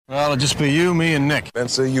Well, it'll just be you, me, and Nick.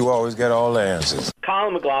 Spencer, you always get all the answers.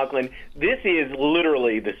 Colin McLaughlin, this is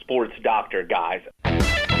literally the sports doctor, guys.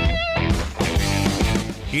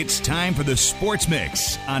 It's time for the Sports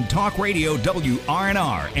Mix on Talk Radio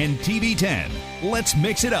WRNR and TV10. Let's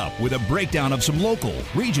mix it up with a breakdown of some local,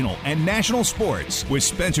 regional, and national sports with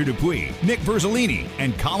Spencer Dupuis, Nick Verzolini,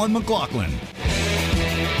 and Colin McLaughlin.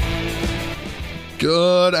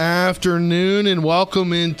 Good afternoon and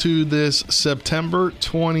welcome into this September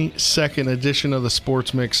 22nd edition of the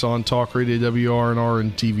Sports Mix on Talk Radio WRNR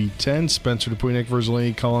and TV10. Spencer Dupuis, Nick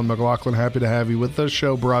Verzolini, Colin McLaughlin, happy to have you with us.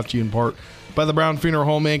 Show brought to you in part by the Brown Funeral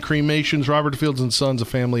Home and Cremations. Robert Fields & Sons, a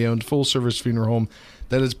family-owned full-service funeral home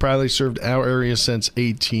that has proudly served our area since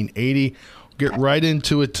 1880. We'll get right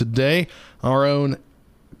into it today. Our own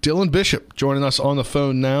Dylan Bishop joining us on the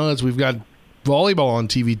phone now as we've got volleyball on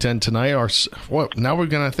TV10 tonight. Now we're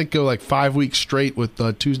going to, I think, go like 5 weeks straight with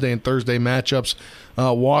Tuesday and Thursday matchups.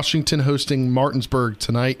 Washington hosting Martinsburg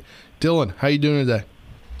tonight. Dylan, how you doing today?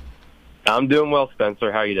 I'm doing well,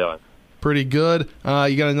 Spencer. How you doing? Pretty good.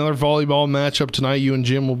 You got another volleyball matchup tonight. You and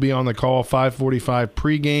Jim will be on the call, 5:45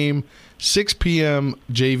 pregame, 6 p.m.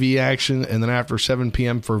 JV action, and then after 7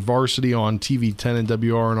 p.m. for varsity on TV10 and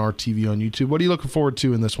WRNR TV on YouTube. What are you looking forward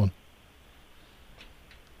to in this one?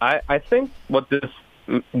 I think what this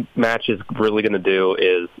match is really going to do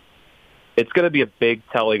is it's going to be a big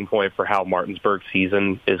telling point for how Martinsburg's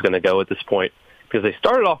season is going to go at this point, because they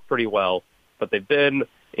started off pretty well, but they've been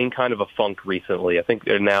in kind of a funk recently. I think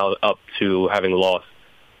they're now up to having lost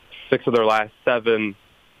 6 of their last 7,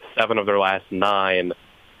 7 of their last 9,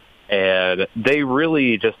 and they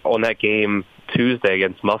really just, on that game Tuesday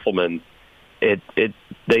against Musselman,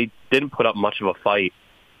 they didn't put up much of a fight,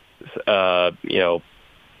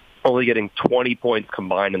 only getting 20 points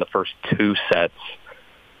combined in the first 2 sets.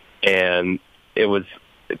 And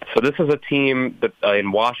so this is a team that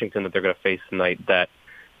in Washington that they're going to face tonight that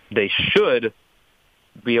they should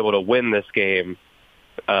be able to win this game.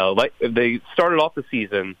 Like they started off the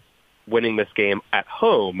season winning this game at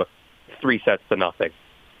home 3-0.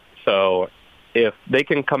 So if they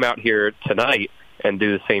can come out here tonight and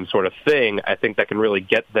do the same sort of thing, I think that can really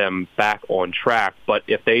get them back on track. But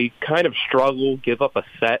if they kind of struggle, give up a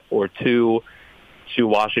set or 2 to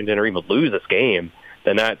Washington, or even lose this game,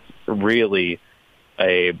 then that's really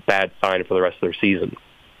a bad sign for the rest of their season.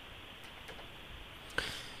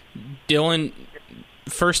 Dylan,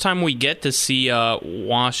 first time we get to see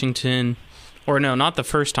Washington, or no, not the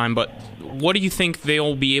first time, but what do you think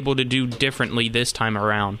they'll be able to do differently this time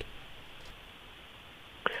around?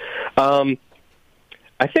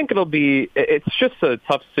 I think it's just a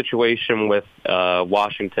tough situation with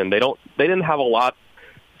Washington. They didn't have a lot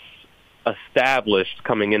established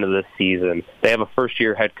coming into this season. They have a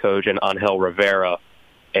first-year head coach in Angel Rivera,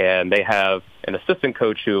 and they have an assistant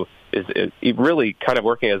coach who is really kind of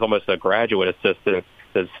working as almost a graduate assistant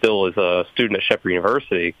that still is a student at Shepherd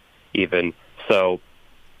University even. So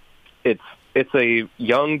it's a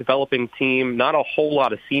young, developing team. Not a whole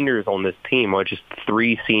lot of seniors on this team, just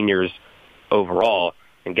 3 seniors overall,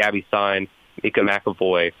 and Gabby Stein, Mika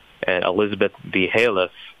McAvoy, and Elizabeth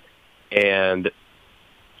Vigelas. And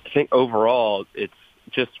I think overall it's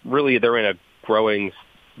just really they're in a growing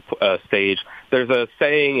stage. There's a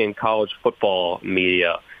saying in college football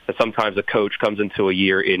media that sometimes a coach comes into a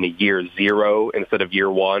year in year 0 instead of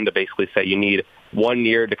year 1, to basically say you need 1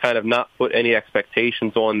 year to kind of not put any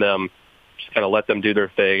expectations on them, just kind of let them do their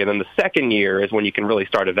thing. And then the second year is when you can really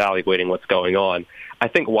start evaluating what's going on. I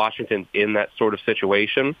think Washington's in that sort of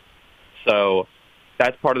situation. So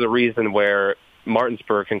that's part of the reason where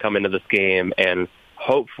Martinsburg can come into this game and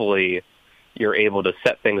hopefully you're able to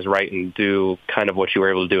set things right and do kind of what you were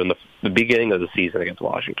able to do in the beginning of the season against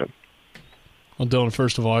Washington. Well, Dylan,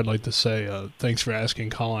 first of all, I'd like to say thanks for asking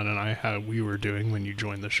Colin and I how we were doing when you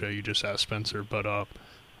joined the show. You just asked Spencer. But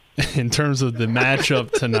in terms of the matchup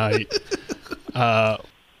tonight,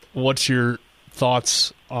 what's your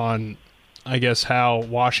thoughts on, I guess, how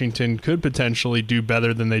Washington could potentially do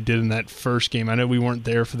better than they did in that first game? I know we weren't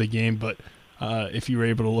there for the game, but if you were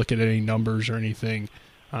able to look at any numbers or anything,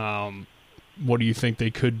 what do you think they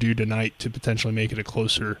could do tonight to potentially make it a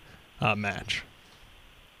closer match?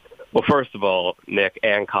 Well, first of all, Nick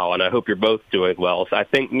and Colin, I hope you're both doing well. So I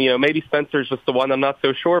think, maybe Spencer's just the one I'm not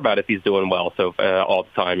so sure about if he's doing well all the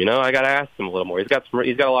time. I got to ask him a little more. He's got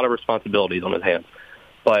a lot of responsibilities on his hands.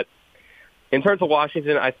 But in terms of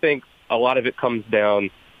Washington, I think a lot of it comes down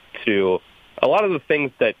to a lot of the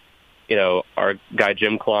things that, our guy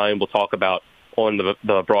Jim Klein will talk about on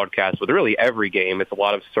the broadcast with really every game. It's a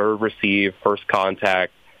lot of serve, receive, first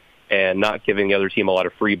contact, and not giving the other team a lot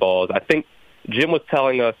of free balls. I think Jim was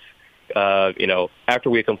telling us after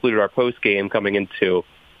we completed our post game coming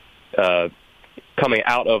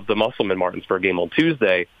out of the Musselman-Martinsburg game on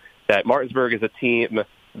Tuesday, that Martinsburg is a team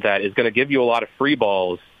that is going to give you a lot of free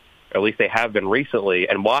balls, or at least they have been recently,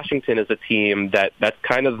 and Washington is a team that's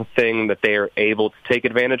kind of the thing that they are able to take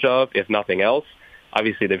advantage of, if nothing else.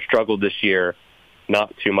 Obviously, they've struggled this year,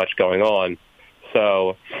 not too much going on.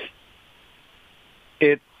 So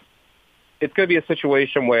it's going to be a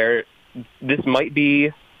situation where this might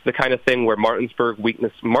be the kind of thing where Martinsburg's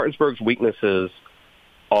weaknesses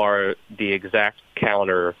are the exact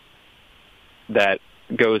counter that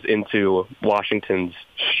goes into Washington's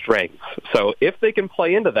strength. So if they can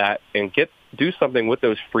play into that and do something with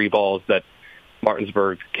those free balls that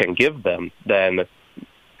Martinsburg can give them, then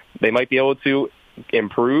they might be able to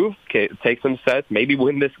improve, take some sets, maybe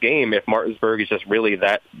win this game if Martinsburg is just really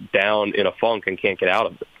that down in a funk and can't get out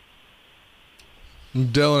of it.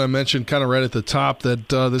 Dylan, I mentioned kind of right at the top that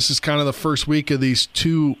this is kind of the first week of these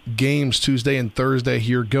 2 games, Tuesday and Thursday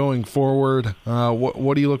here going forward.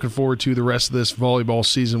 What are you looking forward to the rest of this volleyball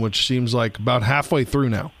season, which seems like about halfway through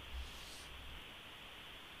now?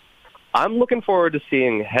 I'm looking forward to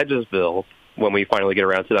seeing Hedgesville when we finally get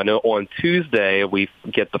around to it. I know on Tuesday we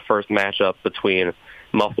get the first matchup between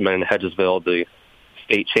Musselman and Hedgesville, the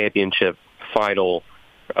state championship final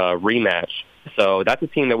rematch. So that's a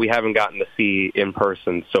team that we haven't gotten to see in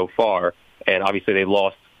person so far. And obviously they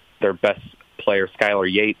lost their best player, Skylar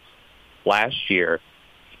Yates,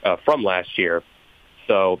 from last year.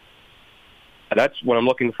 So that's what I'm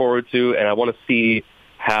looking forward to. And I want to see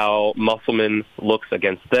how Musselman looks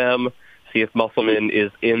against them, see if Musselman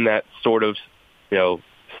is in that sort of,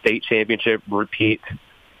 state championship repeat,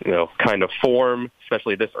 kind of form,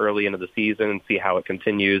 especially this early into the season, and see how it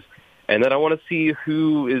continues. And then I want to see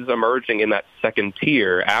who is emerging in that second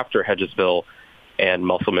tier after Hedgesville and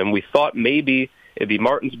Musselman. We thought maybe it'd be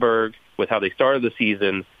Martinsburg with how they started the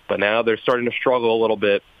season, but now they're starting to struggle a little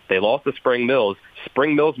bit. They lost to Spring Mills.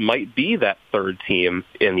 Spring Mills might be that third team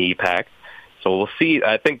in the EPAC. So we'll see.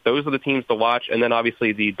 I think those are the teams to watch. And then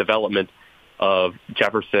obviously the development of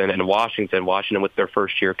Jefferson and Washington with their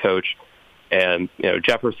first-year coach. And,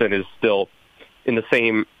 Jefferson is still in the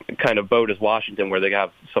same kind of boat as Washington where they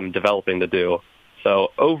have some developing to do. So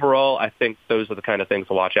overall, I think those are the kind of things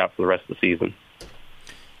to watch out for the rest of the season.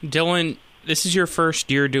 Dylan, this is your first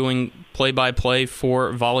year doing play-by-play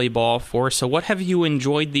for volleyball. So what have you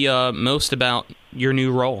enjoyed the most about your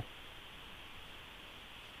new role?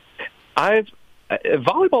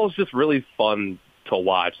 Volleyball is just really fun to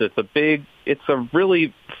watch. It's a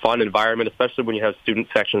really fun environment, especially when you have student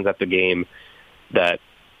sections at the game that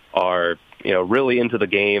are really into the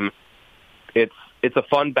game. It's a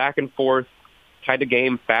fun back and forth kind of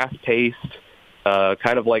game, fast paced,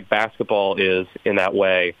 kind of like basketball is in that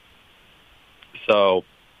way. So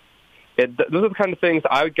those are the kind of things.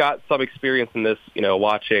 I got some experience in this,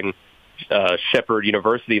 watching Shepherd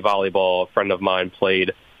University volleyball. A friend of mine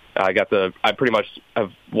played. I pretty much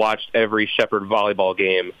have watched every Shepherd volleyball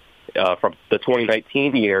game from the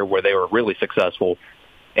 2019 year where they were really successful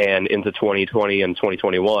and into 2020 and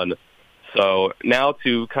 2021. So now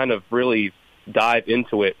to kind of really dive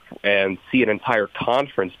into it and see an entire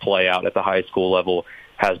conference play out at the high school level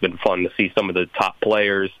has been fun to see some of the top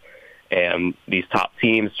players and these top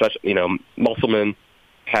teams. Musselman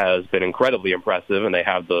has been incredibly impressive, and they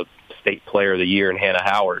have the state player of the year in Hannah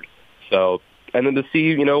Howard. So, and then to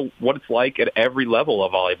see, what it's like at every level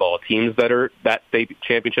of volleyball, teams that are that state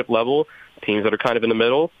championship level, teams that are kind of in the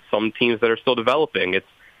middle, some teams that are still developing. It's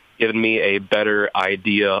given me a better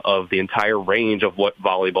idea of the entire range of what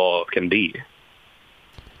volleyball can be.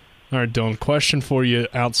 All right, Dylan, question for you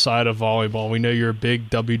outside of volleyball. We know you're a big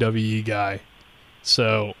WWE guy.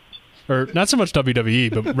 So, or not so much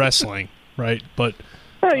WWE, but wrestling, right? But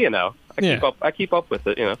I keep up with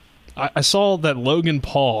it, I saw that Logan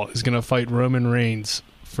Paul is going to fight Roman Reigns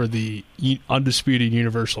for the undisputed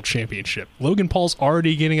Universal Championship. Logan Paul's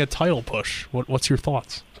already getting a title push. What's your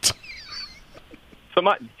thoughts? So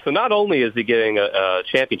not only is he getting a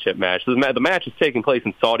championship match, the match is taking place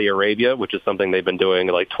in Saudi Arabia, which is something they've been doing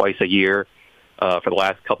like twice a year for the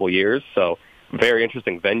last couple of years. So very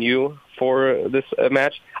interesting venue for this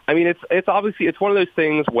match. I mean, it's obviously one of those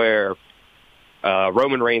things where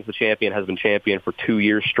Roman Reigns, the champion, has been champion for 2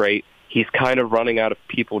 years straight. He's kind of running out of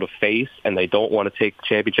people to face, and they don't want to take the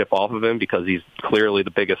championship off of him because he's clearly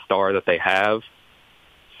the biggest star that they have.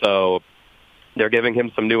 So they're giving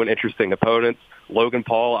him some new and interesting opponents. Logan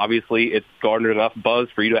Paul, obviously, it's garnered enough buzz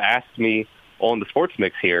for you to ask me on the Sports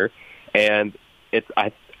Mix here, and it's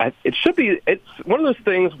one of those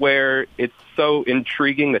things where it's so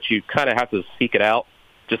intriguing that you kind of have to seek it out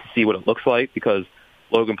just to see what it looks like, because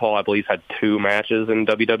Logan Paul, I believe, had 2 matches in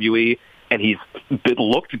WWE, and he's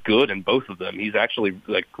looked good in both of them. He's actually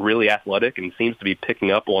like really athletic and seems to be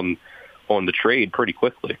picking up on the trade pretty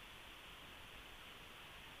quickly.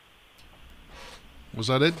 Was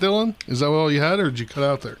that it, Dylan? Is that all you had, or did you cut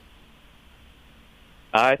out there?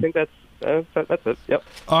 I think that's it. Yep.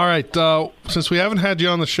 All right. Since we haven't had you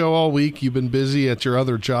on the show all week, you've been busy at your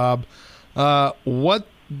other job.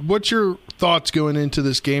 What's your thoughts going into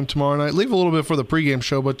this game tomorrow night? Leave a little bit for the pregame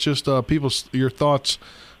show, but just your thoughts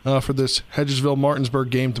for this Hedgesville-Martinsburg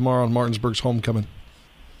game tomorrow on Martinsburg's homecoming.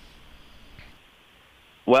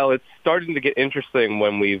 Well, it's starting to get interesting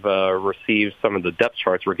when we've received some of the depth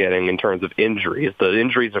charts we're getting in terms of injuries. The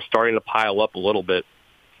injuries are starting to pile up a little bit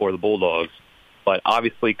for the Bulldogs, but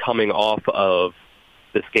obviously coming off of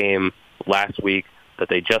this game last week that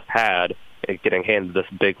they just had, getting handed this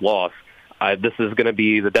big loss, this is going to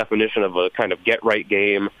be the definition of a kind of get-right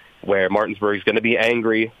game where Martinsburg is going to be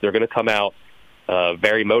angry. They're going to come out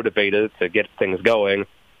very motivated to get things going.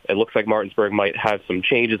 It looks like Martinsburg might have some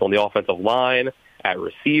changes on the offensive line, at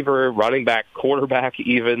receiver, running back, quarterback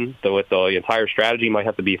even, so the entire strategy might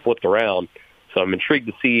have to be flipped around. So I'm intrigued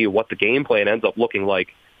to see what the game plan ends up looking like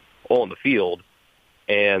on the field.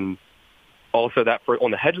 And also that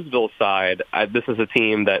on the Hedgesville side, this is a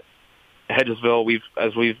team that Hedgesville,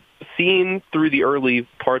 as we've seen through the early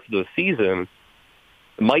parts of the season,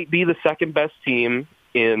 might be the second best team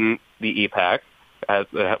in the EPAC as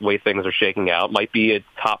the way things are shaking out, might be a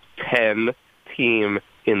top 10 team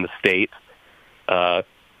in the state.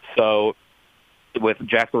 So with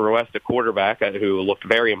Jackson Ruest, a quarterback who looked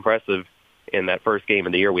very impressive in that first game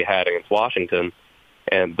of the year we had against Washington,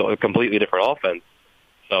 and a completely different offense.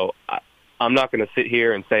 So I'm not going to sit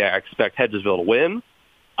here and say I expect Hedgesville to win.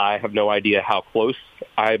 I have no idea how close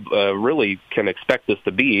I really can expect this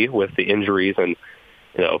to be with the injuries and,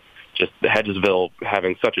 just the Hedgesville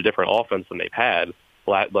having such a different offense than they've had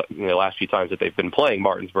last few times that they've been playing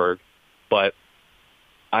Martinsburg. But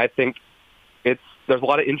I think there's a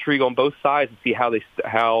lot of intrigue on both sides to see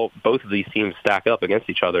how both of these teams stack up against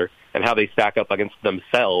each other and how they stack up against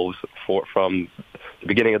themselves from the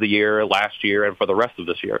beginning of the year, last year, and for the rest of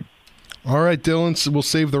this year. All right, Dylan, so we'll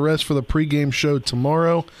save the rest for the pregame show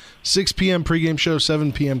tomorrow. 6 p.m. pregame show,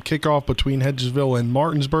 7 p.m. kickoff between Hedgesville and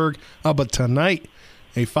Martinsburg. But tonight,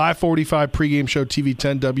 a 5:45 pregame show, TV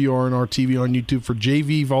 10 WRNR TV on YouTube for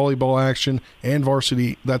JV volleyball action and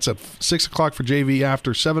varsity. That's at 6 o'clock for JV,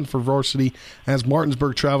 after 7 for varsity, as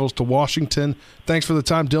Martinsburg travels to Washington. Thanks for the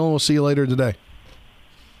time, Dylan. We'll see you later today.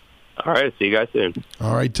 All right, see you guys soon.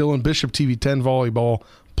 All right, Dylan Bishop, TV 10 volleyball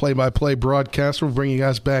play-by-play broadcaster. We'll bring you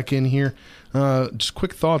guys back in here. Just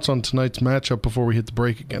quick thoughts on tonight's matchup before we hit the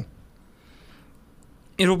break again.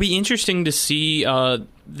 It'll be interesting to see the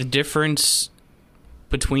difference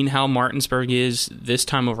between how Martinsburg is this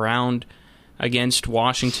time around against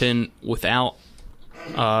Washington without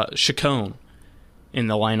Chacon in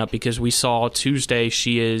the lineup, because we saw Tuesday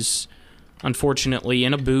she is unfortunately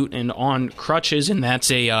in a boot and on crutches, and that's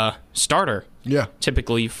a starter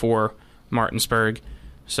typically for Martinsburg.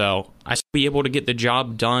 So I should be able to get the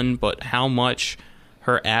job done, but how much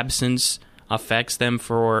her absence affects them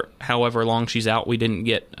for however long she's out, we didn't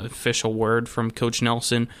get an official word from Coach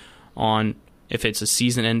Nelson on if it's a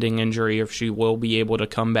season-ending injury, or if she will be able to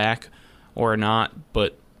come back or not,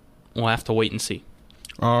 but we'll have to wait and see.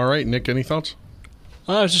 All right, Nick, any thoughts?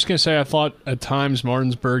 I was just going to say I thought at times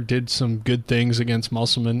Martinsburg did some good things against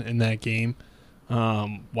Musselman in that game.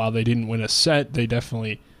 While they didn't win a set, they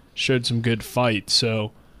definitely showed some good fight.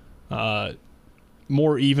 So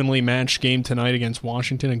more evenly matched game tonight against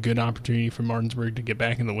Washington, a good opportunity for Martinsburg to get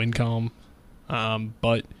back in the win column.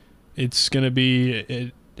 But it's going to be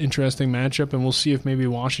an interesting matchup, and we'll see if maybe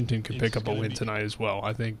Washington could pick up a win tonight as well.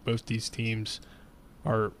 I think both these teams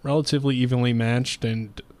are relatively evenly matched,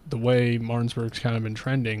 and the way Martinsburg's kind of been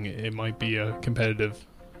trending, it might be a competitive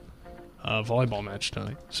volleyball match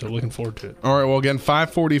tonight. So looking forward to it. All right, well, again,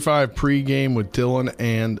 5:45 pregame with Dylan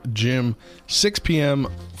and Jim. 6 p.m.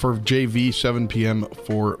 for JV, 7 p.m.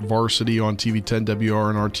 for varsity on TV 10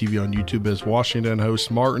 WRNR TV on YouTube as Washington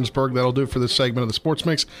hosts Martinsburg. That'll do it for this segment of the Sports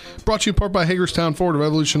Mix. Brought to you in part by Hagerstown Ford,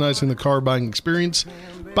 revolutionizing the car buying experience.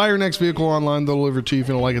 Buy your next vehicle online. They'll deliver it to you. If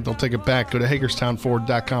you don't like it, they'll take it back. Go to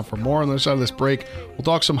HagerstownFord.com for more. On the other side of this break, we'll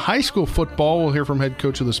talk some high school football. We'll hear from head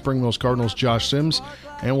coach of the Spring Mills Cardinals, Josh Sims.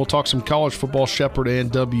 And we'll talk some college football, Shepherd and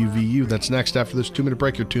WVU. That's next after this 2-minute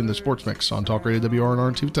break. You're tuned to the Sports Mix on Talk Radio WRNR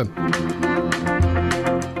and TV 10.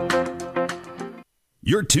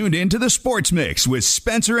 You're tuned in to the Sports Mix with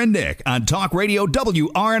Spencer and Nick on Talk Radio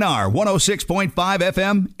WRNR 106.5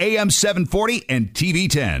 FM, AM 740, and TV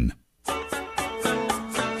 10.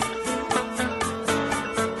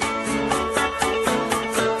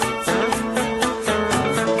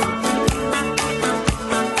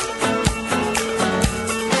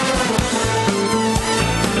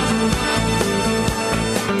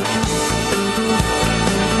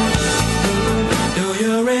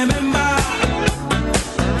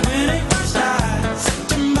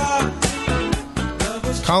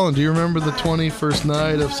 Colin, do you remember the 21st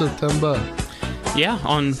night of September? Yeah,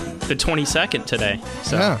 on the 22nd today.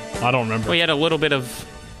 So Yeah. I don't remember. we had a little bit of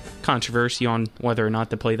controversy on whether or not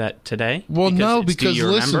to play that today. Well, no, do because you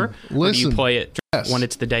remember? Or do you listen. play it Yes. when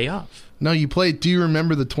it's the day of? No, you played. Do you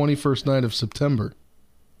remember the 21st night of September?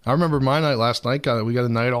 I remember my night last night. We got a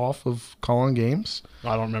night off of calling games.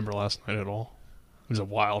 I don't remember last night at all. It was a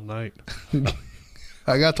wild night.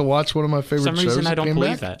 I got to watch one of my For favorite some shows. reason, I that don't came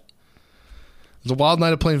believe back. that. It was a wild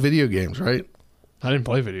night of playing video games, right? I didn't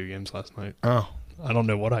play video games last night. Oh, I don't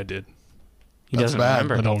know what I did. He That's doesn't bad.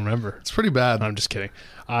 remember. I don't remember. it's pretty bad. I'm just kidding.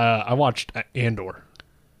 I watched Andor.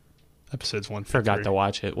 Episodes 1 through Forgot 3. to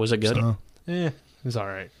watch it. Was it good? It was all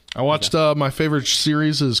right. I watched my favorite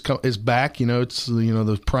series is back. You know, it's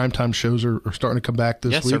the primetime shows are starting to come back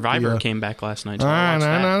this Yeah, week. Survivor The, came back last night. So I watched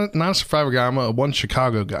that. not a Survivor guy. I'm one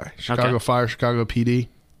Chicago guy. Chicago Okay. Fire, Chicago PD.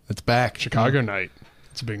 It's back. Chicago night.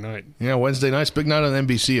 It's a big night. Yeah, Wednesday nights, big night on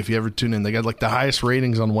NBC. If you ever tune in, they got like the highest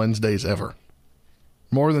ratings on Wednesdays ever.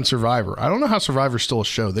 More than Survivor. I don't know how Survivor's still a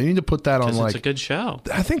show. They need to put that on 'Cause like. it's a good show.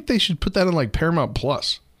 I think they should put that on like Paramount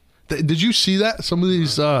Plus. Did you see that? Some of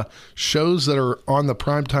these shows that are on the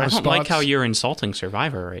primetime I don't spots. like how you're insulting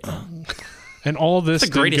Survivor right now. And all this It's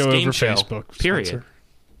the didn't greatest go game over show, Facebook. period. Spencer.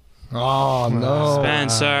 Oh no!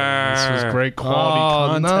 Spencer. This was great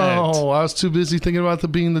quality content. No, I was too busy thinking about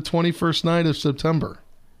being the 21st night of September.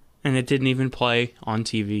 And it didn't even play on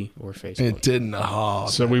TV or Facebook. It didn't. Oh,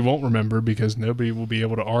 So we won't remember because nobody will be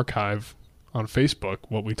able to archive on Facebook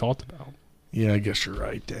what we talked about. yeah, I guess you're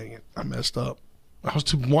right. Dang it, I messed up. I was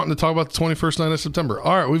too wanting to talk about the 21st night of September.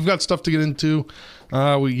 All right, we've got stuff to get into.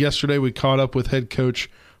 Yesterday we caught up with head coach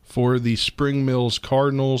for the Spring Mills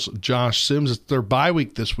Cardinals, Josh Sims. It's their bye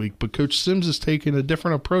week this week, but Coach Sims is taking a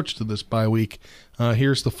different approach to this bye week.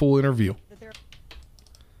 Here's the full interview.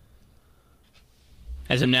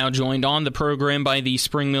 As I'm now joined on the program by the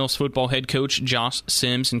Spring Mills football head coach, Josh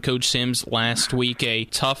Sims. And Coach Sims, last week, a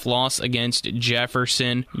tough loss against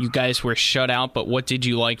Jefferson. You guys were shut out, but what did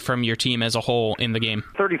you like from your team as a whole in the game?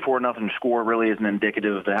 34-0 score really isn't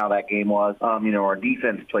indicative of how that game was. Our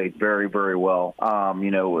defense played very, very well.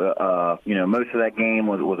 Most of that game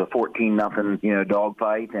was a 14-0,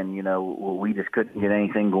 dogfight, and, we just couldn't get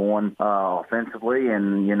anything going offensively.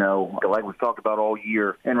 And, like we've talked about all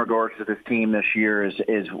year in regards to this team this year is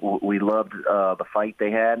we loved the fight they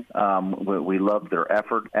had. We loved their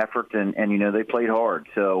effort, and they played hard.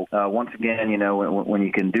 So once again, when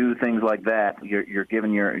you can do things like that, you're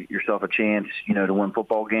giving yourself a chance, to win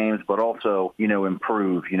football games, but also,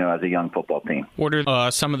 improve, as a young football team. What are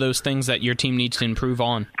some of those things that your team needs to improve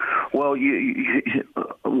on? Well,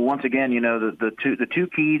 once again, the two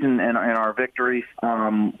keys in our victories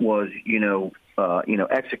was,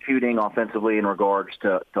 executing offensively in regards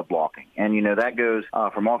to blocking. And, that goes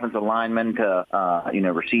from offensive linemen to,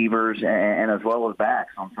 receivers and as well as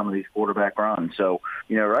backs on some of these quarterback runs. So,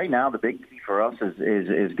 right now the big key for us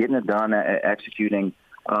is getting it done, executing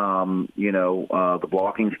the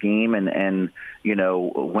blocking scheme and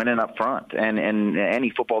winning up front. And any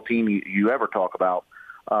football team you ever talk about,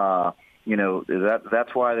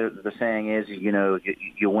 that's why the saying is,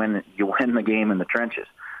 you win the game in the trenches.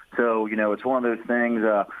 So, it's one of those things,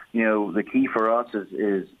 the key for us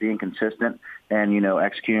is being consistent and,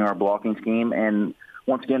 executing our blocking scheme and,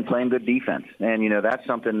 once again, playing good defense. And, that's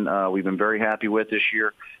something we've been very happy with this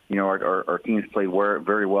year. Our teams played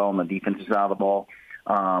very well on the defensive side of the ball.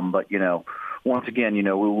 But, once again,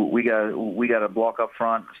 we got to block up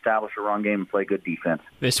front, establish a run game, and play good defense.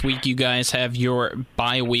 This week you guys have your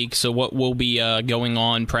bye week, so what will be going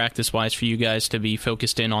on practice-wise for you guys to be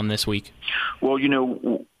focused in on this week? Well,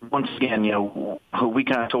 once again, we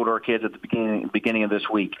kind of told our kids at the beginning of this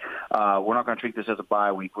week, we're not going to treat this as a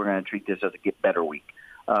bye week. We're going to treat this as a get better week.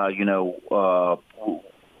 We've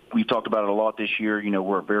talked about it a lot this year.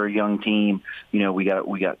 We're a very young team. We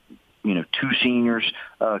got two seniors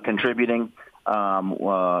contributing.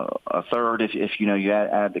 A third if you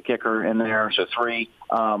add the kicker in there, so three.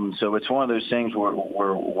 So it's one of those things where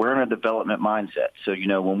we're in a development mindset. So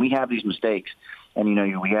when we have these mistakes and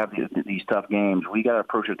we have these tough games, we got to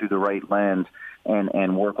approach it through the right lens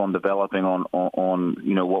and work on developing on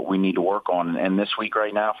what we need to work on. And this week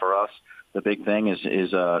right now for us, the big thing is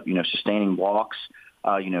sustaining blocks,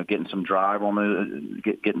 getting some drive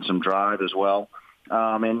getting some drive as well.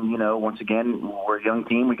 Once again, we're a young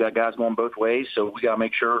team. We got guys going both ways, so we got to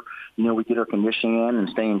make sure, we get our conditioning in and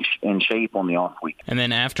stay in shape on the off week. And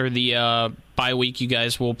then after the bye week, you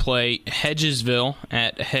guys will play Hedgesville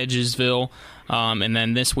at Hedgesville. And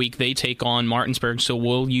then this week they take on Martinsburg. So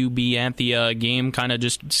will you be at the game kind of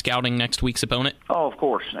just scouting next week's opponent? Oh, of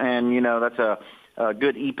course. And, that's a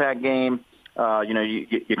good EPAC game. You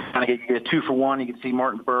kind of get a 2-for-1. You can see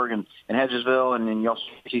Martinsburg and Hedgesville, and then you also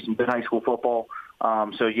see some good high school football.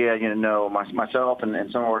 Myself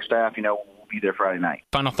and some of our staff, will be there Friday night.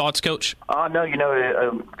 Final thoughts, Coach? I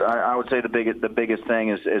would say the biggest thing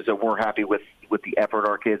is that we're happy with the effort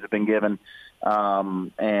our kids have been given,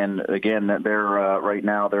 and again, that they're right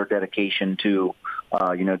now their dedication to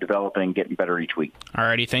developing and getting better each week. All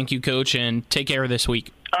righty, thank you, Coach, and take care this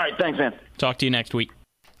week. All right, thanks, man. Talk to you next week.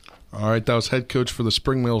 All right, that was head coach for the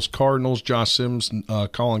Spring Mills Cardinals, Josh Sims.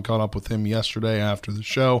 Colin caught up with him yesterday after the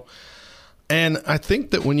show. And I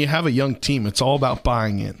think that when you have a young team, it's all about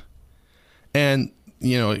buying in. And,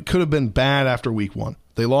 it could have been bad after week 1.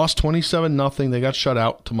 They lost 27-0. They got shut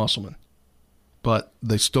out to Musselman. But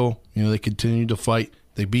they still, they continued to fight.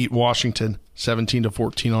 They beat Washington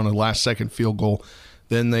 17-14 on a last-second field goal.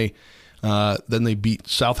 Then they beat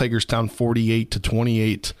South Hagerstown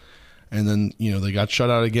 48-28. And then, they got shut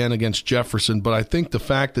out again against Jefferson. But I think the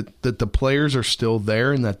fact that the players are still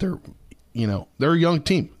there and that they're a young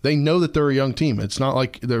team. They know that they're a young team. It's not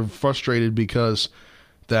like they're frustrated because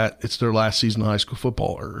that it's their last season of high school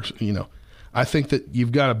football. I think that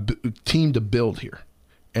you've got a team to build here.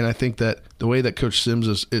 And I think that the way that Coach Sims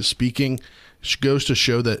is speaking goes to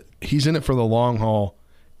show that he's in it for the long haul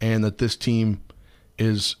and that this team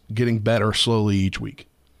is getting better slowly each week.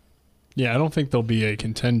 Yeah, I don't think they'll be a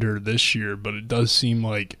contender this year, but it does seem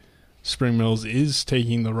like Spring Mills is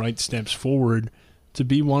taking the right steps forward to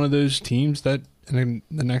be one of those teams that in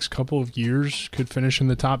the next couple of years could finish in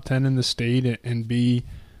the top 10 in the state and be,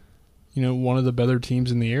 one of the better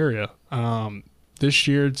teams in the area. This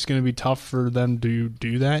year it's going to be tough for them to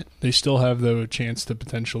do that. They still have, though, a chance to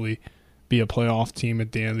potentially be a playoff team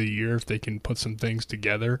at the end of the year if they can put some things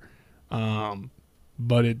together.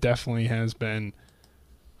 But it definitely has been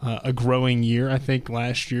a growing year. I think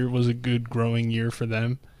last year was a good growing year for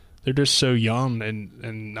them. They're just so young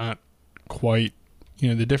and not quite,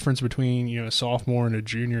 the difference between, a sophomore and a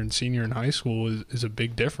junior and senior in high school is a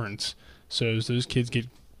big difference. So as those kids get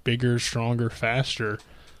bigger, stronger, faster,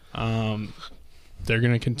 they're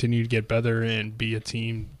going to continue to get better and be a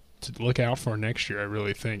team to look out for next year, I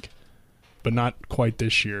really think. But not quite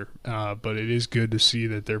this year. But it is good to see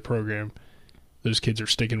that their program, those kids are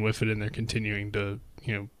sticking with it and they're continuing to,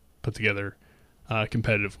 put together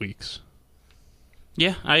competitive weeks.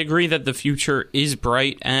 Yeah, I agree that the future is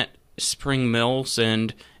bright at Spring Mills,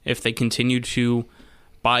 and if they continue to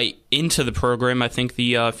buy into the program, I think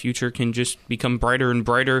the future can just become brighter and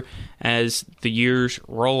brighter as the years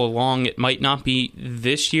roll along. It might not be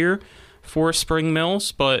this year for Spring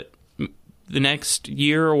Mills, but the next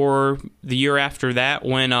year or the year after that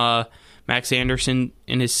when Max Anderson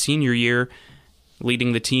in his senior year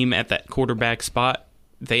leading the team at that quarterback spot,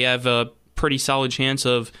 they have a pretty solid chance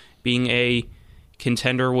of being a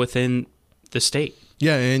contender within the state.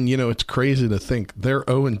 Yeah, and, it's crazy to think they're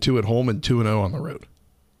 0-2 at home and 2-0 on the road.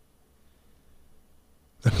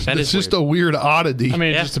 It's just a weird oddity. I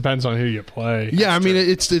mean, it just depends on who you play. Yeah,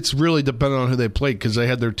 it's really dependent on who they played because they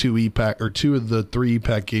had their two of the 3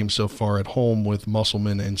 EPAC games so far at home with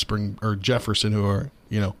Musselman and Jefferson, who are,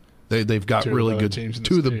 they've got really good teams.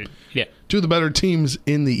 Two of the better teams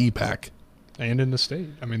in the EPAC. And in the state.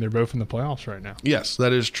 I mean, they're both in the playoffs right now. Yes,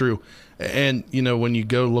 that is true. And, when you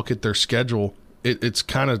go look at their schedule, it's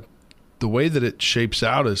kind of the way that it shapes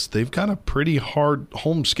out is they've got a pretty hard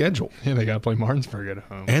home schedule. Yeah, they got to play Martinsburg at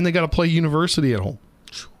home. And they got to play University at home.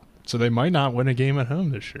 So they might not win a game at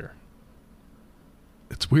home this year.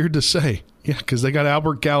 It's weird to say. Yeah, because they got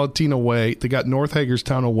Albert Gallatin away. They got North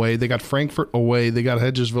Hagerstown away. They got Frankfort away. They got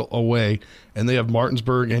Hedgesville away. And they have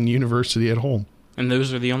Martinsburg and University at home. And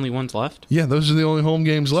those are the only ones left? Yeah, those are the only home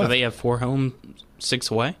games left. So they have 4 home,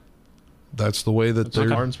 6 away? That's the way that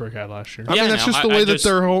Martinsburg had last year. I mean, that's just the way that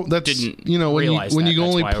they're home. That's, when you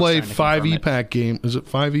only play 5 EPAC games. Is it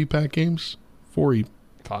 5 EPAC games? 4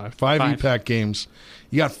 5 EPAC games.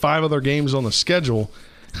 You got 5 other games on the schedule.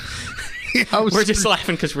 We're just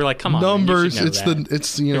laughing because we're like, come on, numbers. Man,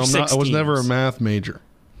 I was never a math major.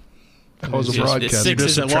 I was a broadcaster. 6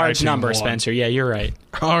 is a large number, Spencer. Yeah, you're right.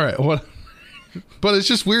 All right, what? But it's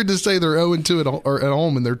just weird to say they're 0-2 at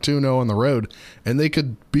home and they're 2-0 on the road, and they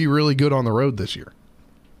could be really good on the road this year.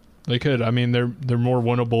 They could. I mean, they're more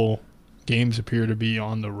winnable games appear to be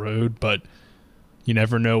on the road, but you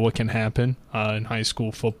never know what can happen in high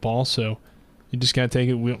school football. So you just got to take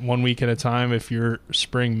it 1 week at a time if you're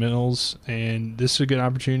Spring Mills, and this is a good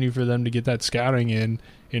opportunity for them to get that scouting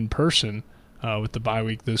in person with the bye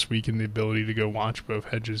week this week and the ability to go watch both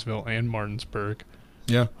Hedgesville and Martinsburg.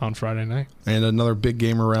 Yeah, on Friday night. And another big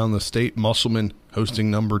game around the state, Musselman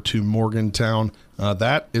hosting number 2 Morgantown.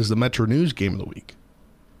 That is the Metro News game of the week.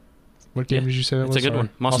 What game did you say that was? It's a good one.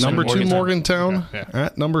 Musselman. Number 2 Morgantown Yeah.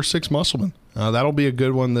 at number 6 Musselman. That'll be a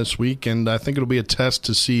good one this week, and I think it'll be a test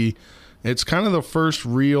to see. It's kind of the first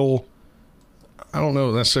real, I don't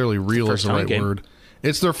know necessarily real is the right word.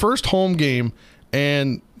 It's their first home game,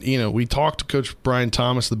 and we talked to Coach Brian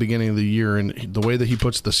Thomas at the beginning of the year, and the way that he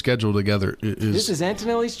puts the schedule together is. This is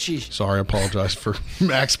Antonelli's cheese. Sorry, I apologize for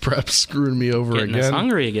Max Prep screwing me over Getting again. us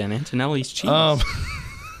hungry again. Antonelli's cheese.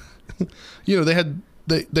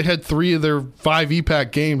 They had 3 of their 5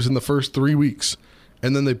 EPAC games in the first 3 weeks,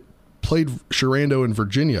 and then they played Sharando in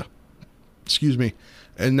Virginia. Excuse me.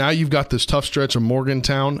 And now you've got this tough stretch of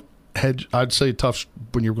Morgantown. I'd say tough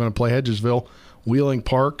when you're going to play Hedgesville, Wheeling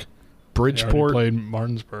Park, Bridgeport. They already played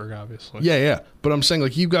Martinsburg, obviously. Yeah. But I'm saying,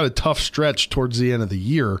 you've got a tough stretch towards the end of the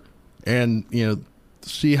year, and,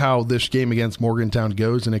 see how this game against Morgantown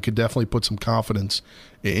goes, and it could definitely put some confidence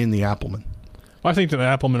in the Applemen. Well, I think that the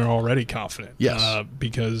Applemen are already confident. Yes.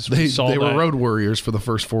 Because they were road warriors for the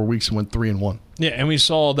first 4 weeks and went 3-1. Yeah, and we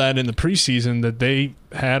saw that in the preseason that they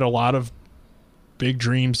had a lot of big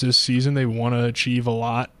dreams this season. They want to achieve a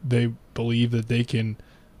lot. They believe that they can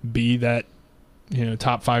be that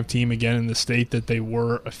top 5 team again in the state that they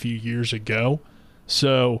were a few years ago.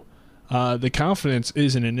 So the confidence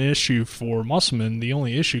isn't an issue for Musselman. The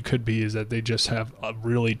only issue could be is that they just have a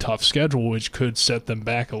really tough schedule, which could set them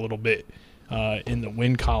back a little bit in the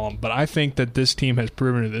win column. But I think that this team has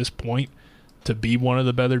proven at this point to be one of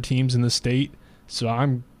the better teams in the state. So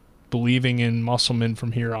I'm believing in Musselman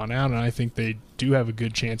from here on out, and I think they do have a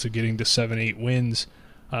good chance of getting to 7-8 wins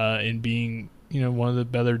and being one of the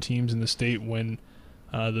better teams in the state when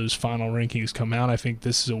those final rankings come out. I think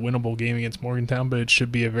this is a winnable game against Morgantown, but it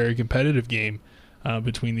should be a very competitive game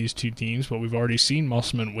between these two teams. But we've already seen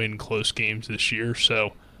Musselman win close games this year,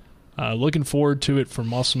 so looking forward to it for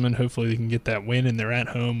Musselman. Hopefully they can get that win, and they're at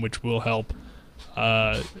home, which will help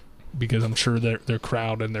because I'm sure their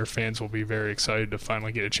crowd and their fans will be very excited to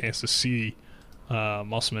finally get a chance to see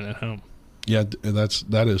Musselman at home. Yeah,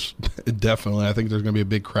 that is definitely. I think there's going to be a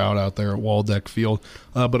big crowd out there at Waldeck Field.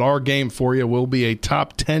 But our game for you will be a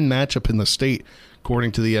top 10 matchup in the state,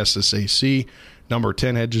 according to the SSAC. Number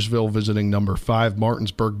 10, Hedgesville visiting number 5,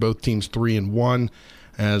 Martinsburg. Both teams 3-1,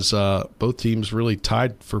 as both teams really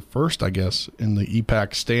tied for first, I guess, in the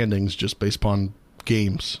EPAC standings, just based upon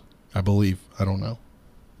games, I believe. I don't know.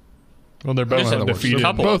 Well, they're both undefeated. A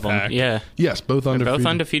couple of them, yeah. Yes, both undefeated. They're both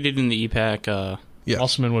undefeated in the EPAC. Yes.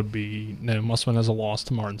 Musselman has a loss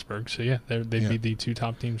to Martinsburg, so they'd be the 2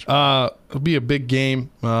 top teams. It'll be a big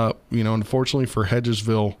game. Unfortunately for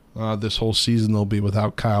Hedgesville, this whole season they'll be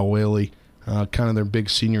without Kyle Whaley, kind of their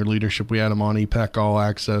big senior leadership. We had him on EPAC All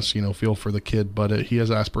Access. Feel for the kid, but he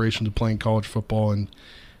has aspirations of playing college football, and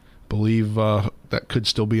believe that could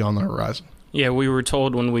still be on the horizon. Yeah, we were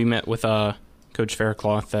told when we met with Coach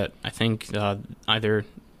Faircloth that I think either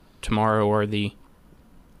tomorrow or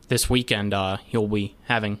this weekend, he'll be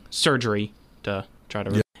having surgery to try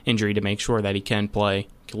to injury to make sure that he can play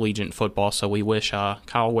collegiate football. So we wish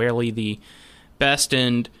Kyle Whaley the best,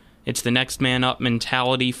 and it's the next man up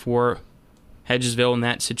mentality for Hedgesville in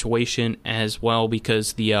that situation as well,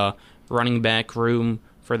 because the running back room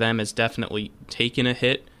for them has definitely taken a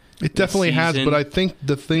hit. It definitely has, but I think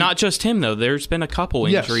the thing... Not just him, though. There's been a couple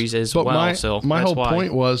injuries as well. My whole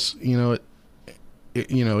point was,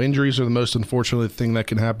 injuries are the most unfortunate thing that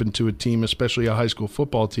can happen to a team, especially a high school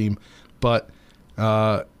football team. But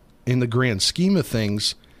in the grand scheme of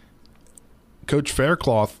things, Coach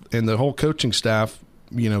Faircloth and the whole coaching staff,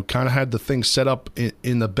 kind of had the thing set up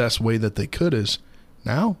in the best way that they could. Is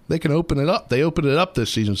now they can open it up. They opened it up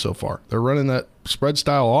this season so far. They're running that spread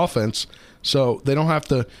style offense, so they don't have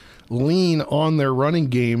to lean on their running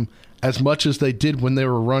game as much as they did when they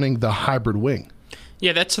were running the hybrid wing.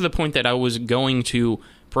 Yeah, that's to the point that I was going to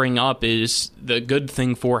bring up. Is the good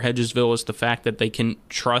thing for Hedgesville is the fact that they can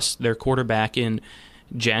trust their quarterback in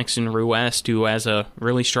Jackson Ruest, who has a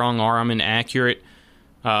really strong arm and accurate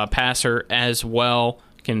passer as well,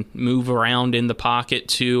 can move around in the pocket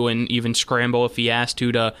too, and even scramble if he has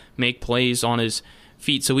to make plays on his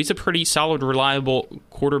feet. So he's a pretty solid, reliable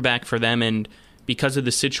quarterback for them, and because of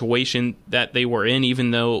the situation that they were in,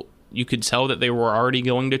 even though you could tell that they were already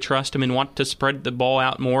going to trust him and want to spread the ball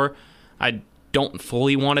out more, I don't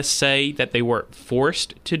fully want to say that they were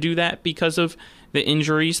forced to do that because of the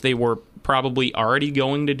injuries. They were probably already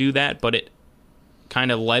going to do that, but it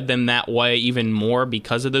kind of led them that way even more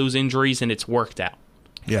because of those injuries, and it's worked out.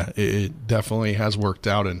 Yeah, it definitely has worked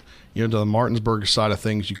out. And, to the Martinsburg side of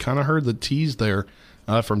things, you kind of heard the tease there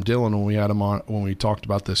from Dylan when we had him on, when we talked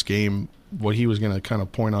about this game, what he was going to kind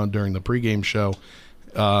of point on during the pregame show.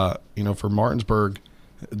 For Martinsburg,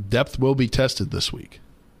 depth will be tested this week.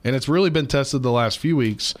 And it's really been tested the last few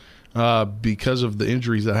weeks because of the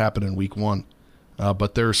injuries that happened in week 1.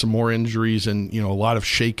 But there are some more injuries and, a lot of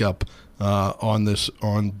shakeup on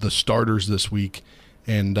the starters this week.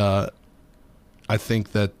 And I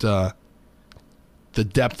think that the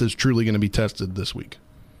depth is truly going to be tested this week.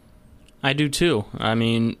 I do too. I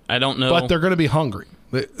mean, I don't know. But they're going to be hungry.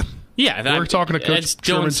 We're talking to Coach as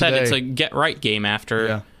Dylan said, today. it's a get-right game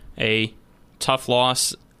after a tough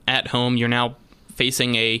loss at home. You're now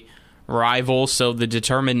facing a rival, so the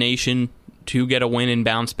determination to get a win and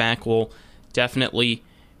bounce back will definitely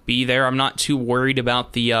be there. I'm not too worried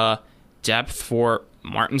about the depth for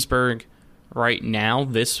Martinsburg right now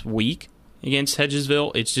this week against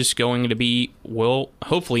Hedgesville. It's just going to be,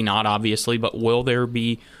 hopefully not obviously, but will there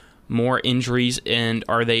be more injuries, and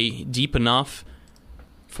are they deep enough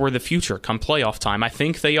for the future come playoff time? I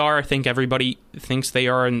think they are. I think everybody thinks they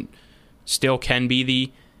are and still can be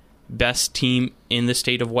the best team in the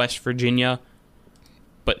state of West Virginia,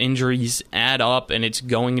 but injuries add up, and it's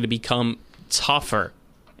going to become tougher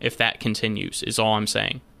if that continues, is all I'm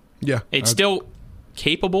saying. Yeah. It's still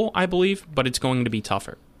capable, I believe, but it's going to be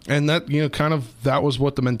tougher. And that, that was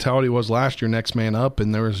what the mentality was last year, next man up.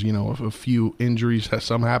 And there was, a few injuries.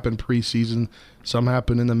 Some happened preseason, some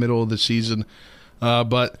happened in the middle of the season.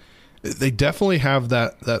 But they definitely have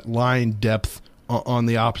that line depth on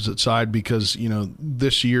the opposite side because,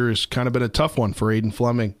 this year has kind of been a tough one for Aiden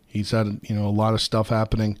Fleming. He's had, a lot of stuff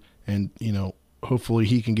happening and, hopefully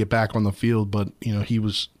he can get back on the field. But, he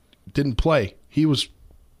didn't play. He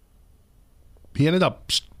ended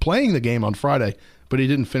up playing the game on Friday, but he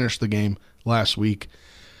didn't finish the game last week.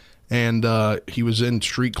 And he was in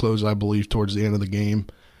street clothes, I believe, towards the end of the game.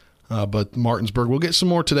 But Martinsburg, we'll get some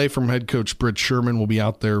more today from head coach Britt Sherman. We'll be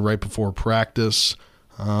out there right before practice.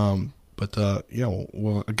 I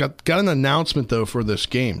got an announcement, though, for this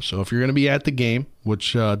game. So if you're going to be at the game,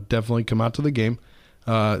 which definitely come out to the game,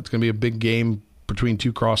 it's going to be a big game between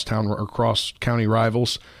two cross-county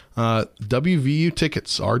rivals. WVU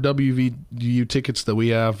tickets, our WVU tickets that we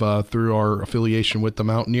have through our affiliation with the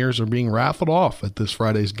Mountaineers are being raffled off at this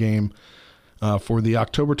Friday's game for the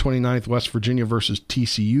October 29th West Virginia versus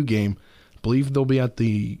TCU game. I believe they'll be at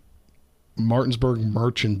the Martinsburg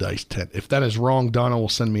merchandise tent. If that is wrong, Donna will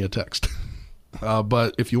send me a text.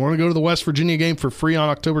 But if you want to go to the West Virginia game for free on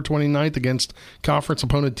October 29th against conference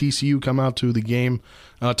opponent TCU, come out to the game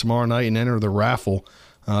tomorrow night and enter the raffle.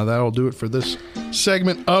 That'll do it for this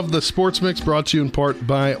segment of the Sports Mix, brought to you in part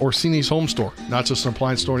by Orsini's Home Store. Not just an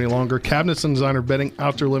appliance store any longer. Cabinets and designer bedding,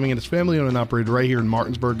 outdoor living, and it's family owned and operated right here in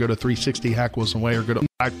Martinsburg. Go to 360 Hack Wilson Way or go to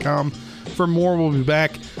 .com for more. We'll be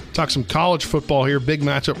back. Talk some college football here. Big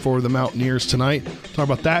matchup for the Mountaineers tonight. Talk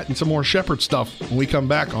about that and some more Shepherd stuff when we come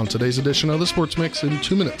back on today's edition of the Sports Mix in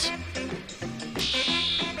 2 minutes.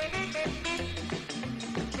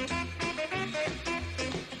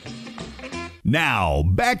 Now,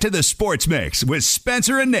 back to the Sports Mix with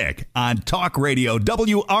Spencer and Nick on Talk Radio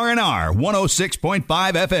WRNR 106.5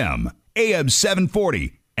 FM, AM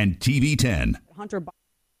 740, and TV 10. Hunter.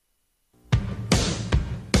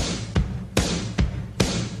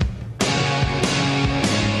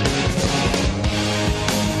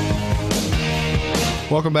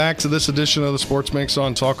 Welcome back to this edition of the Sports Mix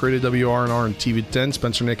on Talk Radio WRNR and TV 10.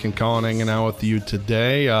 Spencer, Nick, and Colin hanging out with you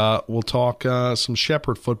today. We'll talk some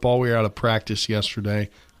Shepherd football. We were out of practice yesterday,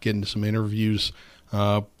 getting to some interviews.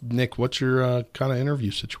 Nick, what's your kind of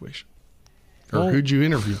interview situation? Or who'd you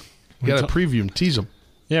interview? You got to preview them, tease them.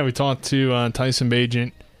 Yeah, we talked to Tyson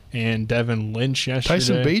Bagent and Devin Lynch yesterday.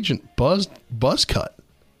 Tyson Bagent, buzz cut.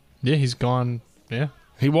 Yeah, he's gone. Yeah.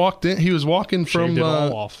 He walked in. He was walking from... Shaved it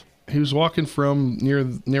all off. He was walking from near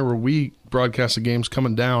where we broadcast the games,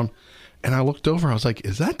 coming down, and I looked over. I was like,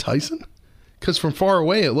 is that Tyson? Because from far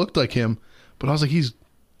away, it looked like him, but I was like, he's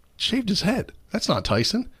shaved his head. That's not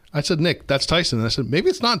Tyson. I said, Nick, that's Tyson. And I said, maybe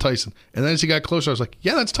it's not Tyson. And then as he got closer, I was like,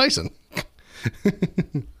 yeah, that's Tyson.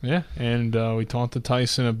 Yeah, and we talked to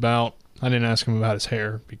Tyson about, I didn't ask him about his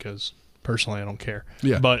hair because personally I don't care.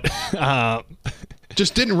 Yeah. But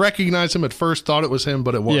just didn't recognize him at first, thought it was him,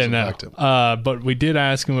 but it wasn't. Yeah, no. Him. But we did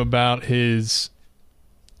ask him about his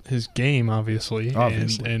game, obviously.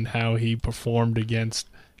 And how he performed against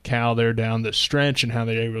Cal there down the stretch and how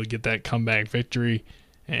they were able to get that comeback victory.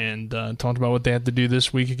 And talked about what they had to do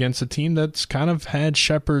this week against a team that's kind of had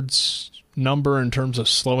Shepherd's number in terms of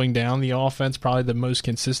slowing down the offense, probably the most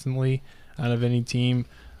consistently out of any team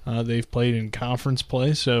they've played in conference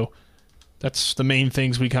play. So that's the main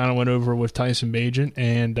things we kind of went over with Tyson Bagent.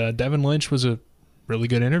 And Devin Lynch was a really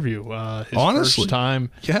good interview. His Honestly, first time.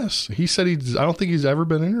 Yes. He said I don't think he's ever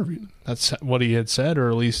been interviewed. That's what he had said, or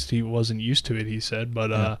at least he wasn't used to it, he said.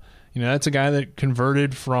 But, That's a guy that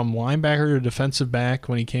converted from linebacker to defensive back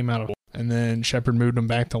when he came out of, and then Shepherd moved him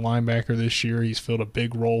back to linebacker this year. He's filled a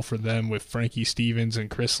big role for them with Frankie Stevens and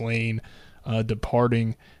Chris Lane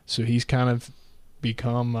departing. So he's kind of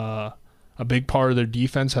become a big part of their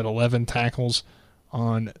defense. Had 11 tackles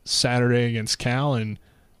on Saturday against Cal, and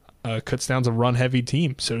Kutztown's a run-heavy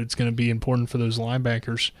team, so it's going to be important for those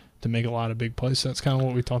linebackers to make a lot of big plays. So that's kind of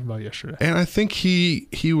what we talked about yesterday. And I think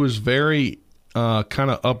he was very kind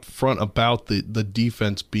of upfront about the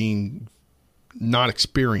defense being not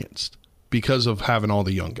experienced because of having all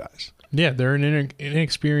the young guys. Yeah, they're an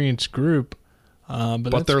inexperienced group,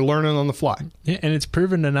 but they're learning on the fly. Yeah, and it's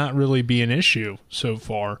proven to not really be an issue so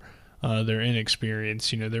far. Their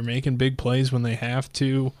inexperience. They're making big plays when they have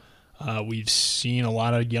to. We've seen a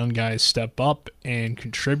lot of young guys step up and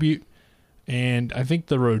contribute, and I think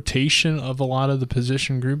the rotation of a lot of the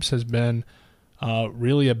position groups has been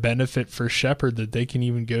really a benefit for Shepherd, that they can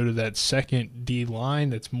even go to that second D line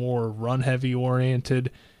that's more run-heavy oriented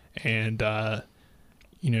and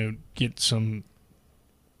get some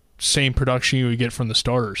same production you would get from the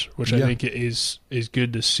starters, which I think is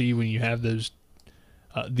good to see when you have those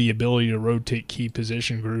the ability to rotate key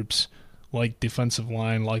position groups like defensive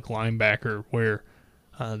line, like linebacker, where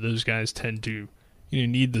those guys tend to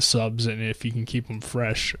need the subs, and if you can keep them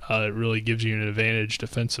fresh, it really gives you an advantage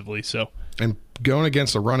defensively. And going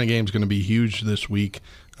against the running game is going to be huge this week.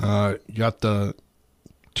 You got the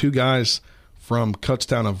two guys from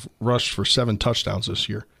Kutztown have rushed for 7 touchdowns this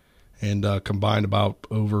year, and combined about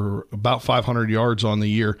 500 yards on the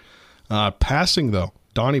year. Passing though,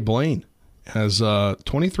 Donnie Blaine has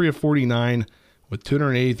 23 of 49 with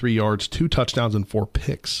 283 yards, 2 touchdowns, and 4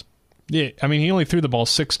 picks. Yeah, he only threw the ball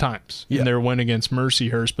 6 times in their win against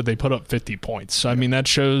Mercyhurst, but they put up 50 points. So, that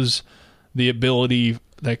shows the ability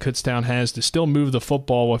that Kutztown has to still move the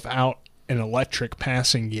football without an electric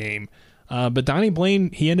passing game. But Donnie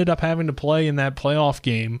Blaine, he ended up having to play in that playoff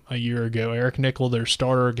game a year ago. Eric Nickel, their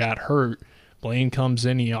starter, got hurt. Blaine comes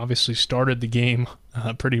in. He obviously started the game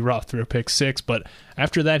pretty rough through a pick 6, but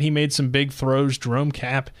after that he made some big throws. Jerome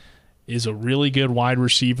Kapp is a really good wide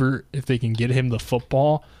receiver. If they can get him the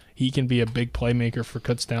football, he can be a big playmaker for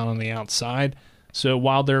Kutztown on the outside. So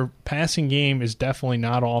while their passing game is definitely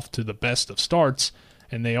not off to the best of starts,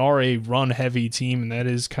 and they are a run-heavy team, and that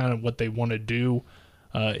is kind of what they want to do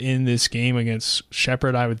in this game against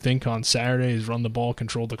Shepherd, I would think, on Saturday, is run the ball,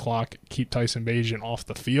 control the clock, keep Tyson Bajan off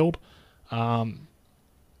the field.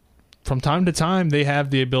 From time to time, they have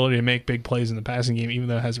the ability to make big plays in the passing game, even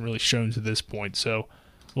though it hasn't really shown to this point. So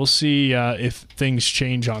we'll see if things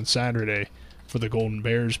change on Saturday for the Golden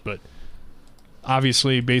Bears. But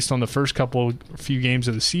obviously, based on the first few games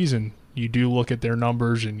of the season, you do look at their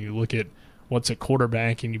numbers and you look at what's at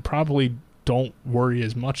quarterback, and you probably don't worry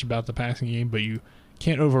as much about the passing game, but you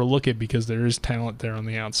can't overlook it because there is talent there on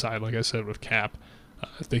the outside. Like I said with Cap,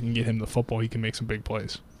 if they can get him the football, he can make some big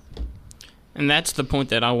plays. And that's the point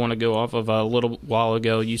that I want to go off of. A little while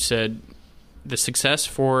ago, you said the success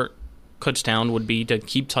for Kutztown would be to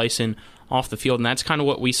keep Tyson off the field, and that's kind of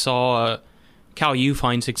what we saw Cal U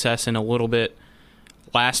find success in a little bit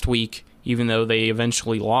last week, even though they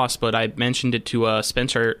eventually lost. But I mentioned it to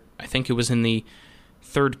Spencer, I think it was in the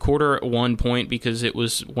third quarter at one point, because it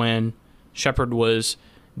was when Shepherd was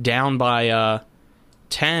down by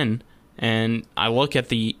 10, and I look at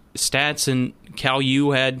the stats, and Cal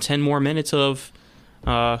U had 10 more minutes of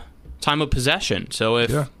time of possession. So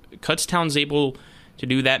if Kutztown's able to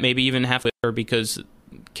do that, maybe even halfway, because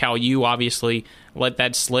Cal U obviously let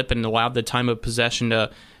that slip and allowed the time of possession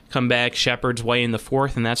to come back Shepherd's way in the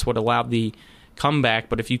fourth, and that's what allowed the comeback.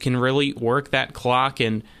 But if you can really work that clock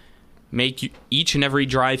and make each and every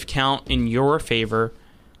drive count in your favor,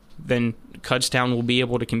 then Kutztown will be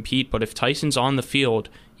able to compete. But if Tyson's on the field,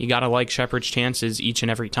 you got to like Shepherd's chances each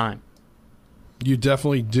and every time. You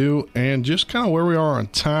definitely do. And just kind of where we are on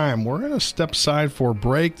time, we're going to step aside for a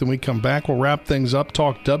break. Then we come back, we'll wrap things up,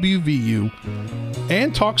 talk WVU,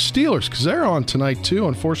 and talk Steelers, because they're on tonight too.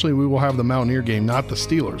 Unfortunately, we will have the Mountaineer game, not the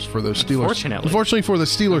Steelers, for those Steelers. Unfortunately for the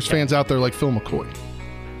Steelers fans out there like Phil McCoy.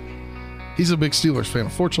 He's a big Steelers fan.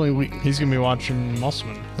 Unfortunately, he's going to be watching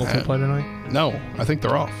Musselman. Will they play tonight? No, I think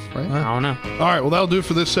they're off, right? I don't know. All right, well, that'll do it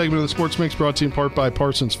for this segment of the Sports Mix, brought to you in part by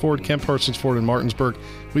Parsons Ford, Kent Parsons Ford in Martinsburg.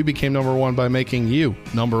 We became number one by making you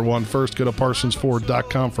number one first. Go to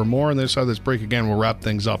ParsonsFord.com for more. On this side of this break, again, we'll wrap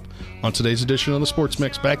things up on today's edition of the Sports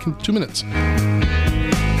Mix. Back in 2 minutes.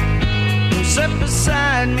 Sit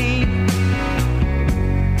beside me,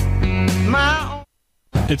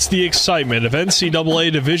 It's the excitement of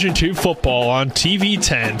NCAA Division II football on TV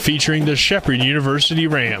 10, featuring the Shepherd University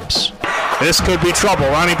Rams. This could be trouble.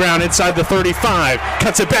 Ronnie Brown inside the 35.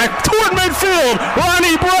 Cuts it back toward midfield.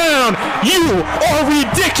 Ronnie Brown, you are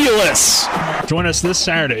ridiculous. Join us this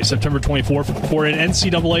Saturday, September 24th, for an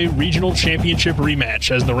NCAA Regional Championship rematch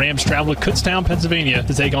as the Rams travel to Kutztown, Pennsylvania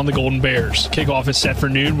to take on the Golden Bears. Kickoff is set for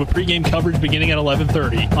noon with pregame coverage beginning at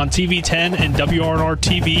 11:30 on TV 10 and WRNR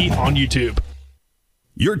TV on YouTube.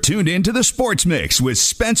 You're tuned in to the Sports Mix with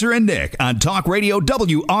Spencer and Nick on Talk Radio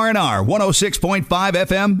WRNR 106.5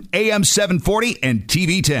 FM, AM 740, and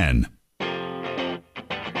TV 10.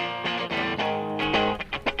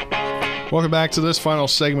 Welcome back to this final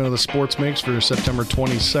segment of the Sports Mix for September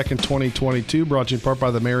 22nd, 2022, brought to you in part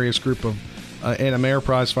by the Marius Group of and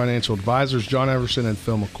Ameriprise Financial Advisors, John Everson and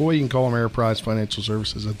Phil McCoy. You can call them Ameriprise Financial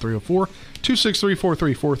Services at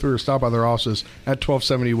 304-263-4343 or stop by their offices at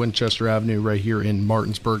 1270 Winchester Avenue right here in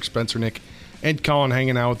Martinsburg. Spencer, Nick, and Colin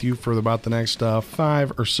hanging out with you for about the next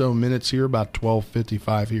 5 or so minutes here, about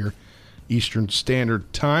 12:55 here Eastern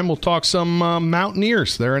Standard Time. We'll talk some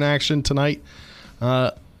Mountaineers. They're in action tonight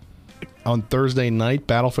on Thursday night,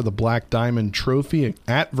 battle for the Black Diamond Trophy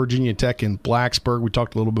at Virginia Tech in Blacksburg. We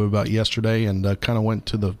talked a little bit about yesterday and kind of went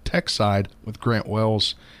to the Tech side with Grant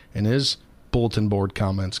Wells and his bulletin board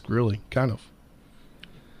comments. Really, kind of.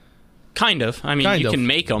 I mean, you can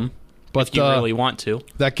make them, but if you really want to.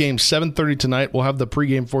 That game, 7:30 tonight. We'll have the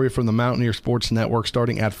pregame for you from the Mountaineer Sports Network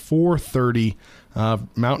starting at 4:30.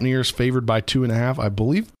 Mountaineers favored by 2.5, I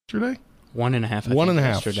believe, yesterday? 1.5. 1.5.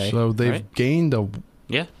 Yesterday. So they've gained a...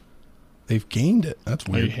 Yeah. They've gained it. That's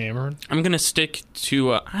weird. Are you hammering? I'm going to stick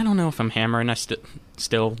to, I don't know if I'm hammering. I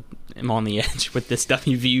still am on the edge with this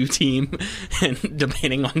WVU team and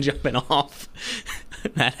debating on jumping off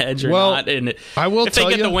that edge or not. And I will if tell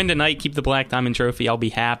they get you, the win tonight, keep the Black Diamond Trophy, I'll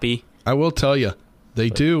be happy. I will tell you, they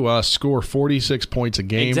do score 46 points a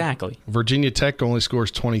game. Exactly. Virginia Tech only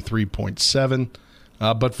scores 23.7,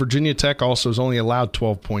 but Virginia Tech also is only allowed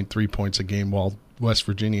 12.3 points a game, while West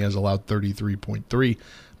Virginia has allowed 33.3.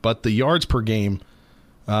 But the yards per game,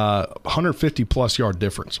 150-plus yard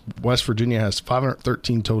difference. West Virginia has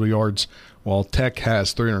 513 total yards, while Tech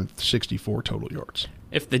has 364 total yards.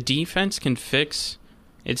 If the defense can fix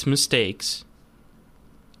its mistakes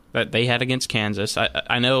that they had against Kansas,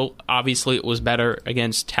 I know obviously it was better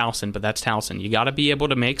against Towson, but that's Towson. You got to be able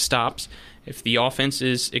to make stops. If the offense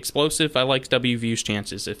is explosive, I like WVU's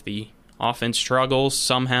chances. If the offense struggles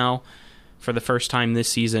somehow for the first time this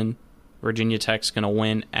season, Virginia Tech's going to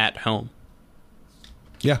win at home.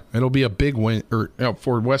 Yeah, it'll be a big win.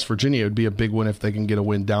 For West Virginia, it would be a big win if they can get a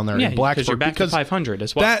win down there in Blacksburg. Because you're back to 500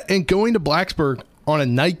 as well. And going to Blacksburg on a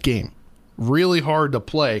night game, really hard to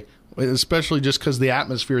play, especially just because the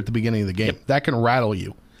atmosphere at the beginning of the game. Yep. That can rattle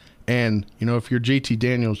you. And, if you're JT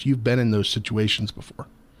Daniels, you've been in those situations before.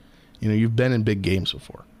 You've been in big games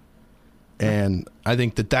before. And I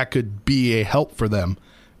think that could be a help for them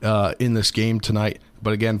in this game tonight.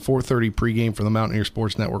 But again, 4:30 pregame for the Mountaineer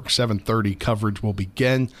Sports Network. 7:30 coverage will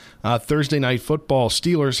begin. Thursday night football,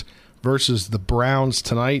 Steelers versus the Browns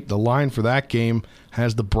tonight. The line for that game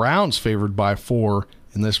has the Browns favored by 4.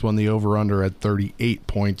 In this one, the over-under at 38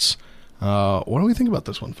 points. What do we think about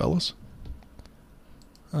this one, fellas?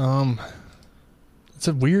 It's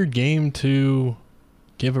a weird game to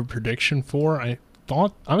give a prediction for. I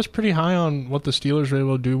thought I was pretty high on what the Steelers were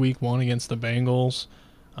able to do week 1 against the Bengals.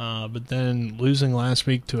 But then losing last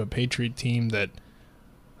week to a Patriot team that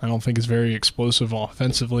I don't think is very explosive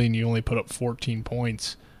offensively, and you only put up 14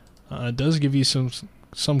 points, does give you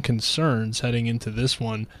some concerns heading into this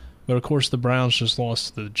one. But, of course, the Browns just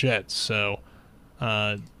lost to the Jets, so,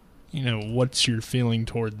 what's your feeling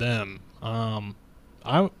toward them?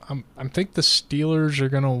 I think the Steelers are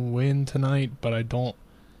going to win tonight, but I don't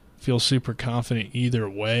feel super confident either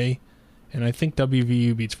way. And I think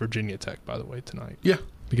WVU beats Virginia Tech, by the way, tonight. Yeah.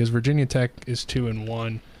 Because Virginia Tech is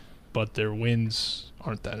 2-1, but their wins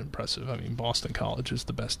aren't that impressive. I mean, Boston College is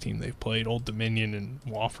the best team they've played. Old Dominion and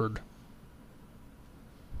Wofford.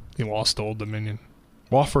 They lost to Old Dominion.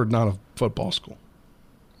 Wofford, not a football school.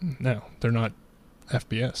 No, they're not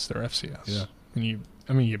FBS. They're FCS. Yeah.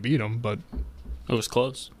 And you beat them, but it was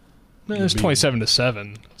close. It was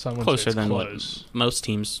 27-7. So closer than what most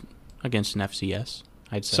teams against an FCS,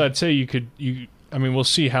 I'd say. So I'd say we'll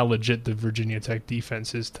see how legit the Virginia Tech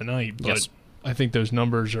defense is tonight, but yes. I think those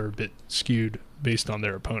numbers are a bit skewed based on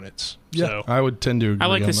their opponents. Yeah, so, I would tend to agree. I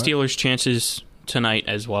like the Steelers' chances tonight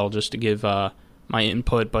as well, just to give my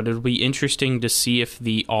input, but it'll be interesting to see if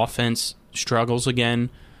the offense struggles again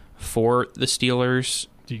for the Steelers,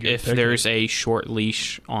 if there's a short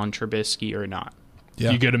leash on Trubisky or not.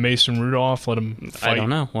 Yeah. You go to Mason Rudolph, let him fight. I don't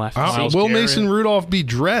know. We'll have to see. Will Mason Rudolph be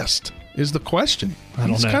dressed? is the question. I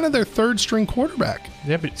don't He's know. kind of their third-string quarterback.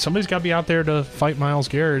 Yeah, but somebody's got to be out there to fight Myles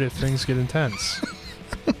Garrett if things get intense.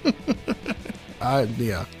 I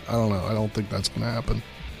don't know. I don't think that's going to happen.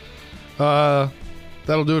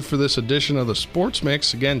 That'll do it for this edition of the Sports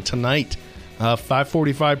Mix. Again, tonight,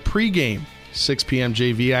 5:45 pregame, 6 p.m.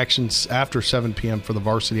 JV action, after 7 p.m. for the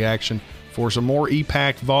varsity action. For some more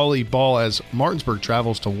EPAC volleyball as Martinsburg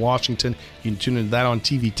travels to Washington. You can tune into that on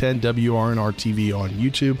TV 10, WRNR TV on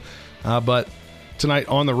YouTube. But tonight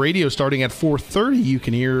on the radio, starting at 4:30, you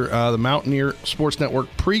can hear the Mountaineer Sports Network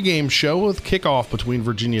pregame show with kickoff between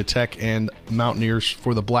Virginia Tech and Mountaineers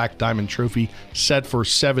for the Black Diamond Trophy, set for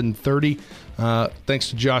 7:30. Thanks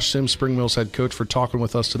to Josh Sims, Spring Mills head coach, for talking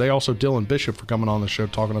with us today. Also, Dylan Bishop for coming on the show,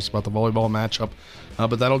 talking to us about the volleyball matchup.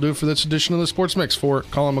 But that'll do it for this edition of the Sports Mix. For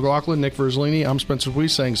Colin McLaughlin, Nick Verzolini, I'm Spencer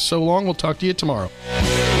Weiss saying so long. We'll talk to you tomorrow.